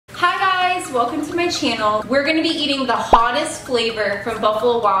welcome to my channel. We're gonna be eating the hottest flavor from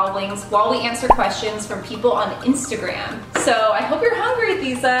Buffalo Wild Wings while we answer questions from people on Instagram. So I hope you're hungry,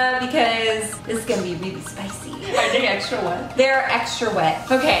 Lisa, because this is gonna be really spicy. Are they extra wet? They're extra wet.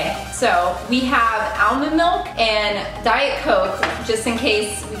 Okay, so we have almond milk and Diet Coke, just in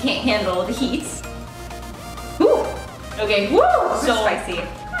case we can't handle the heat. Woo! Okay, woo! So spicy.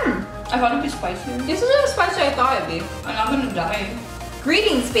 I thought it'd be spicier. This isn't as spicy as I thought it'd be. I'm not gonna die.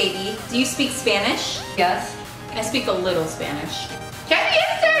 Greetings, baby. Do you speak Spanish? Yes. I speak a little Spanish. Can you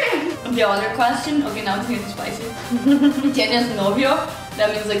answer? The other question, okay, now it's getting spicy. ¿Tienes novio?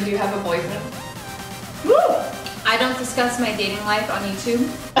 That means like, do you have a boyfriend? Woo! I don't discuss my dating life on YouTube.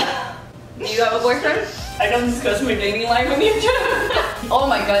 Do you have a boyfriend? I don't discuss my dating life on YouTube. Oh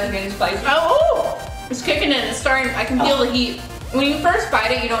my god, it's getting spicy. Oh! It's kicking in. It's starting. I can feel the heat. When you first bite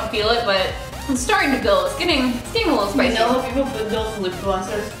it, you don't feel it, but it's starting to build. It's getting a little spicy. You know how people put those lip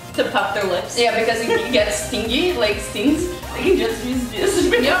glossers to puff their lips? Yeah, because it gets stingy, like stings. They can just use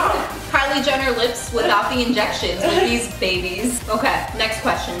this. Yeah. Kylie Jenner lips without the injections with these babies. Okay, next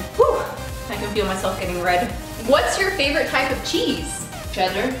question. Whew. I can feel myself getting red. What's your favorite type of cheese?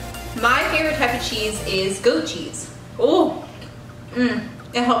 Cheddar. My favorite type of cheese is goat cheese. Oh.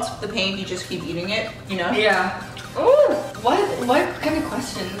 It helps with the pain if you just keep eating it, you know? Yeah. Oh. What kind of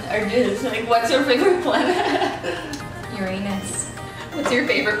question are this? Like, what's your favorite planet? Uranus. What's your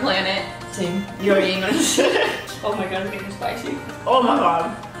favorite planet? Same. Uranus. Oh my god, it's getting spicy. Oh my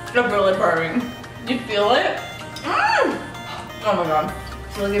god. It's really burning. You feel it? Oh my god.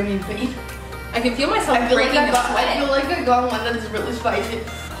 So look at me, babe. I can feel myself I feel like breaking I feel like I got one that's really spicy.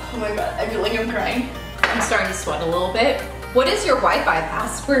 Oh my god, I feel like I'm crying. I'm starting to sweat a little bit. What is your Wi-Fi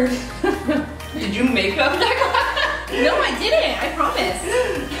password? Did you make up that? No, I didn't. I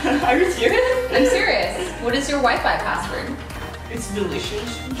promise. Are you serious? I'm serious. What is your Wi-Fi password? It's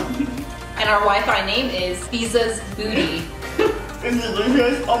delicious. And our Wi-Fi name is Lisa's Booty. It's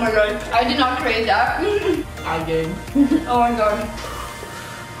delicious. Oh my god. I did not create that. I did. Oh my god.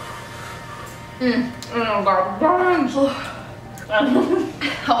 Oh god, burns.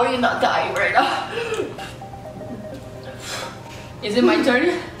 How are you not dying right now? Is it my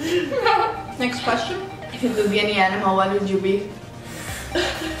turn? Next question. If you could be any animal, what would you be?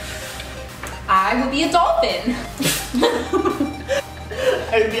 I would be a dolphin.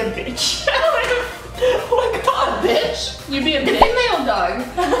 I would be a bitch. Oh my god, bitch. You'd be a It's a bitch. male dog.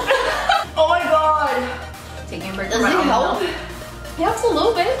 Oh my god. Taking a break Does from it my help? almond milk. Yeah, it's a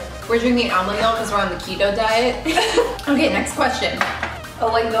little bit. We're drinking almond milk because we're on the keto diet. Okay, next question. Oh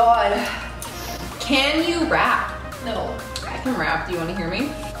my god. Can you rap? No. I can rap. Do you want to hear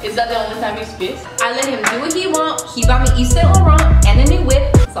me? Is that the only time you spit? I let him do what he want. He bought me East Saint Laurent and a new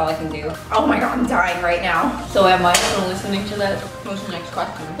whip. That's all I can do. Oh my god, I'm dying right now. So am I still listening to that? What's the next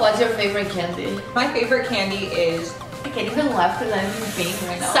question? What's your favorite candy? My favorite candy is I can't even laugh because I'm in pain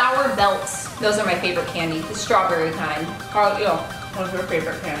right now. Sour Belts. Those are my favorite candy. The strawberry kind. Oh, yeah. What's your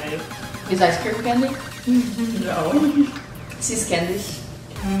favorite candy? Is ice cream candy? No. Sis candies.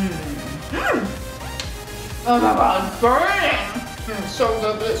 Oh my god, burning! So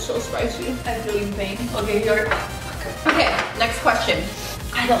good, but it's so spicy. I'm feeling pain. Okay, you're... Okay, next question.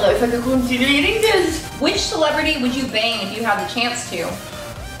 I don't know if I can continue eating this. Which celebrity would you bang if you had the chance to?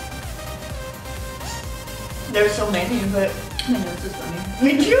 There's so many, but... My nose is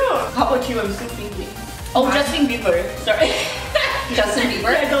running. Me too! How about you? I'm still thinking. Oh, Justin Bieber. Sorry. Justin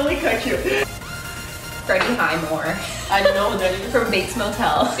Bieber? I totally cut you. Freddie Highmore. I don't know what that is. From Bates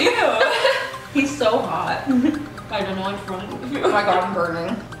Motel. Ew! He's so hot. I don't know what's wrong with you. Oh my god, I'm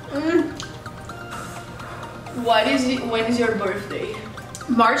burning. When is your birthday?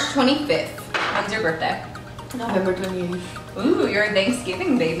 March 25th. When's your birthday? November 28th. Ooh, you're a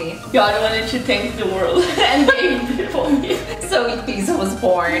Thanksgiving baby. God wanted to thank the world and gave people me. So Lisa was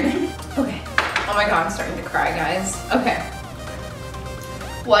born. Okay. Oh my god, I'm starting to cry, guys. Okay.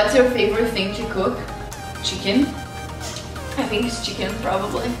 What's your favorite thing to cook? Chicken? I think it's chicken,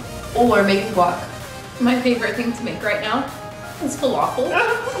 probably. Or making guac. My favorite thing to make right now is falafel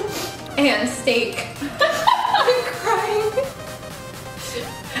and steak. I'm crying.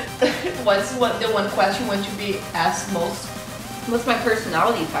 What's the one question when you be asked most? What's my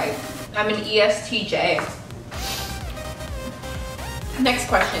personality type? I'm an ESTJ. Next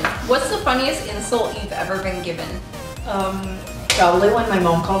question. What's the funniest insult you've ever been given? Probably when my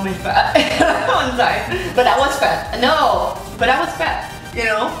mom called me fat one time. But I was fat. No, but I was fat, you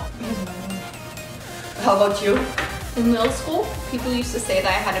know? How about you? In middle school, people used to say that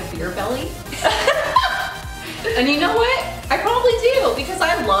I had a beer belly. And you know what? I probably do because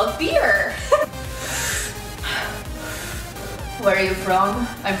I love beer. Where are you from?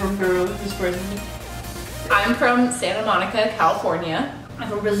 I'm from Peru, this person. I'm from Santa Monica, California. I'm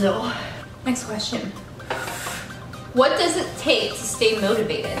from Brazil. Next question. What does it take to stay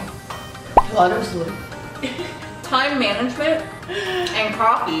motivated? A lot of sleep. Time management and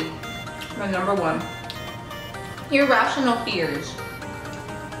coffee. My number one. Irrational fears.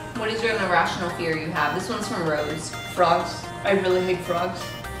 What is your irrational fear you have? This one's from Rose. Frogs. I really hate frogs.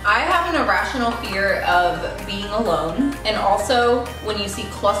 I have an irrational fear of being alone, and also when you see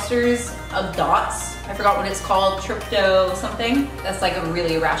clusters of dots, I forgot what it's called, trypto something. That's like a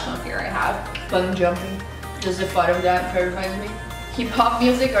really irrational fear I have. Bungee jumping. Just the thought of that terrifies me. Hip hop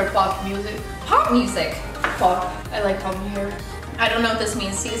music or pop music? Pop music. Pop. I like pop music. I don't know what this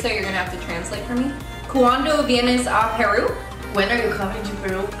means, Cisa, you're gonna have to translate for me. Cuando vienes a Peru? When are you coming to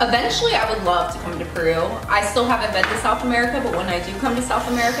Peru? Eventually, I would love to come to Peru. I still haven't been to South America, but when I do come to South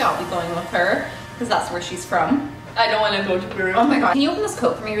America, I'll be going with her, because that's where she's from. I don't want to go to Peru. Oh my god. Can you open this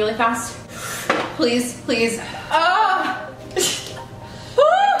coat for me really fast? Please, please. Ah!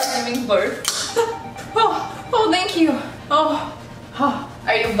 You're giving birth. Oh, thank you. Oh.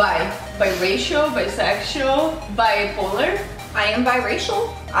 Are you biracial, bisexual, bipolar? I am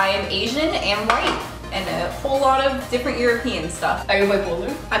biracial. I am Asian and white. And a whole lot of different European stuff. Are you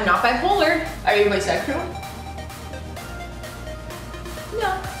bipolar? I'm not bipolar. Are you bisexual? No.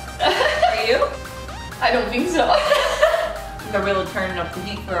 Are you? I don't think so. They're really turning up the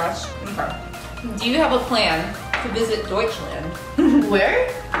heat for us. Okay. Do you have a plan to visit Deutschland? Where?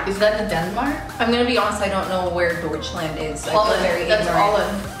 Is that in Denmark? I'm gonna be honest, I don't know where Deutschland is. I feel Holland. very That's ignorant.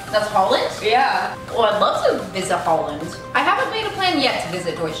 Holland. That's Holland? Yeah. Well, I'd love to visit Holland. I haven't made a plan yet to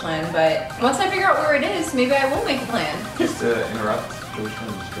visit Deutschland, but once I figure out where it is, maybe I will make a plan. Just to interrupt,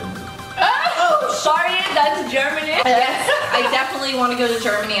 Deutschland is Germany. Oh, sorry, that's Germany. Yes, I definitely want to go to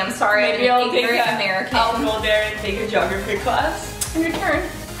Germany. I'm sorry, Maybe I'm I'll an take ignorant a, American. I'll go there and take a geography class. Your turn.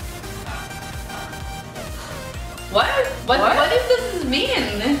 What? What does this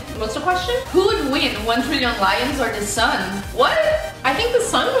mean? What's the question? Who would win, 1 trillion lions or the sun? What? I think the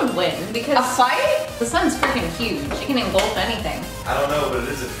sun would win because A fight? the sun's freaking huge. It can engulf anything. I don't know, but it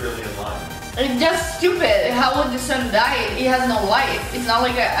is a trillion lions. It's just stupid. How would the sun die? It has no life. It's not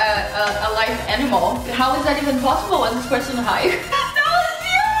like a live animal. How is that even possible? Was this person high?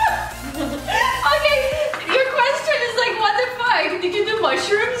 Okay, your question is like, what the fuck? Did you do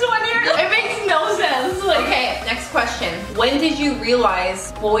mushrooms 1 year? It makes no sense. Like, Okay, next question. When did you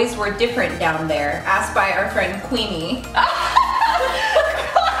realize boys were different down there? Asked by our friend Queenie.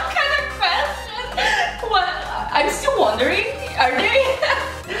 what kind of question? What? I'm still wondering. Are they?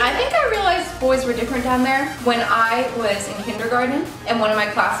 I think I realized boys were different down there when I was in kindergarten and one of my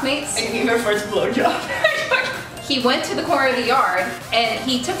classmates, I gave her first blowjob. he went to the corner of the yard and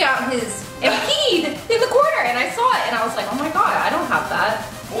he took out his and peed in the corner and I saw it and I was like, oh my god, I don't have that.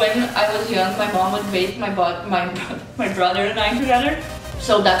 When I was young, my mom would bathe my brother and I together.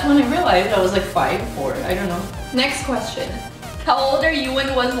 So that's when I realized I was like 5, 4, I don't know. Next question. How old are you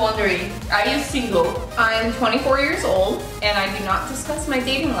and was wondering? Are you single? I'm 24 years old and I do not discuss my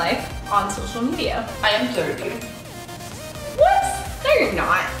dating life on social media. I am 30. What? No, you're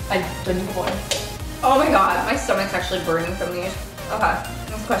not. I'm 24. Oh my god, my stomach's actually burning from these. Okay,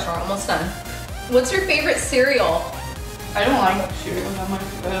 next question, we're almost done. What's your favorite cereal? I don't like cereal that much.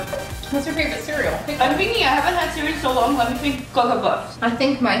 What's your favorite cereal? I'm thinking, I haven't had cereal so long. Let me think. Cocoa Puffs. I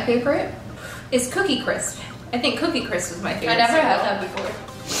think my favorite is Cookie Crisp. I think Cookie Crisp is my favorite I never cereal. had that before.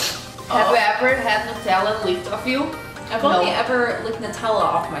 Have you ever had Nutella licked off you? I've only ever licked Nutella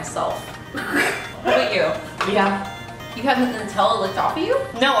off myself. What about you? Yeah. You had Nutella licked off of you?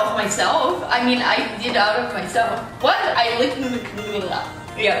 No, of myself. I mean, I did out of myself. What? I licked Nutella.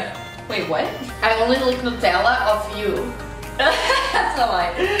 Yeah. Wait, what? I only licked Nutella off you. That's a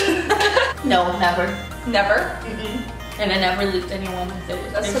lie. No, never. Never? And I never licked anyone with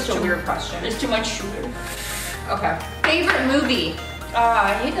it. That's such a weird question. There's too much sugar. Okay. Favorite movie?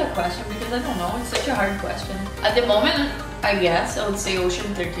 I hate that question because I don't know. It's such a hard question. At the moment, I guess I would say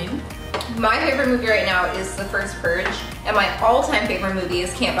Ocean 13. My favorite movie right now is The First Purge, and my all-time favorite movie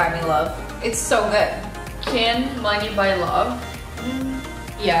is Can't Buy Me Love. It's so good. Can money buy love?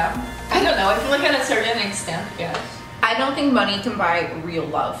 Yeah. I don't know. I feel like at a certain extent, yes. I don't think money can buy real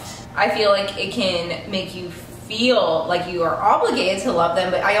love. I feel like it can make you feel like you are obligated to love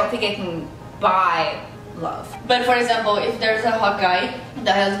them, but I don't think it can buy love. But for example, if there's a hot guy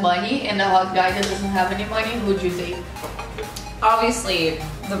that has money and a hot guy that doesn't have any money, who would you date? Obviously,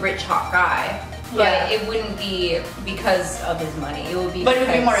 the rich hot guy. but Yeah. it wouldn't be because of his money. It would be. But it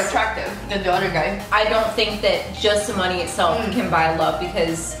would be more because- attractive than the other guy. I don't think that just the money itself can buy love,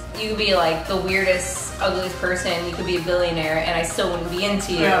 because you could be like the weirdest, ugliest person. You could be a billionaire, and I still wouldn't be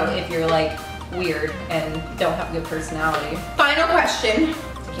into you if you're like weird and don't have a good personality. Final question.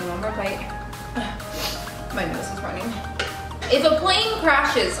 Taking one more bite. My nose is running. If a plane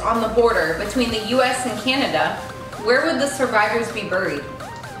crashes on the border between the US and Canada, where would the survivors be buried?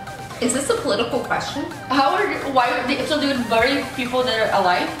 Is this a political question? So they would bury people that are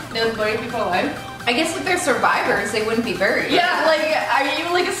alive? They would bury people alive? I guess if they're survivors, they wouldn't be buried. Yeah, like, are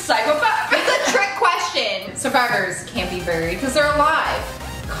you like a psychopath? It's a trick question. Survivors can't be buried because they're alive.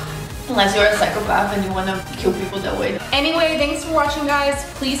 Unless you're a psychopath and you want to kill people that way. Anyway, thanks for watching, guys.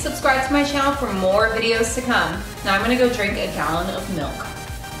 Please subscribe to my channel for more videos to come. Now I'm gonna go drink a gallon of milk.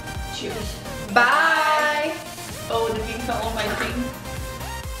 Cheers. Bye. Oh, the pink fell on my thing.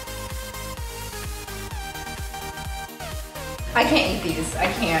 I can't eat these. I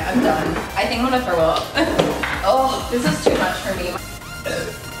can't. I'm done. I think I'm gonna throw up. Oh, This is too much for me.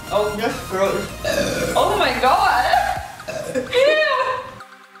 oh, that's gross. Oh my god.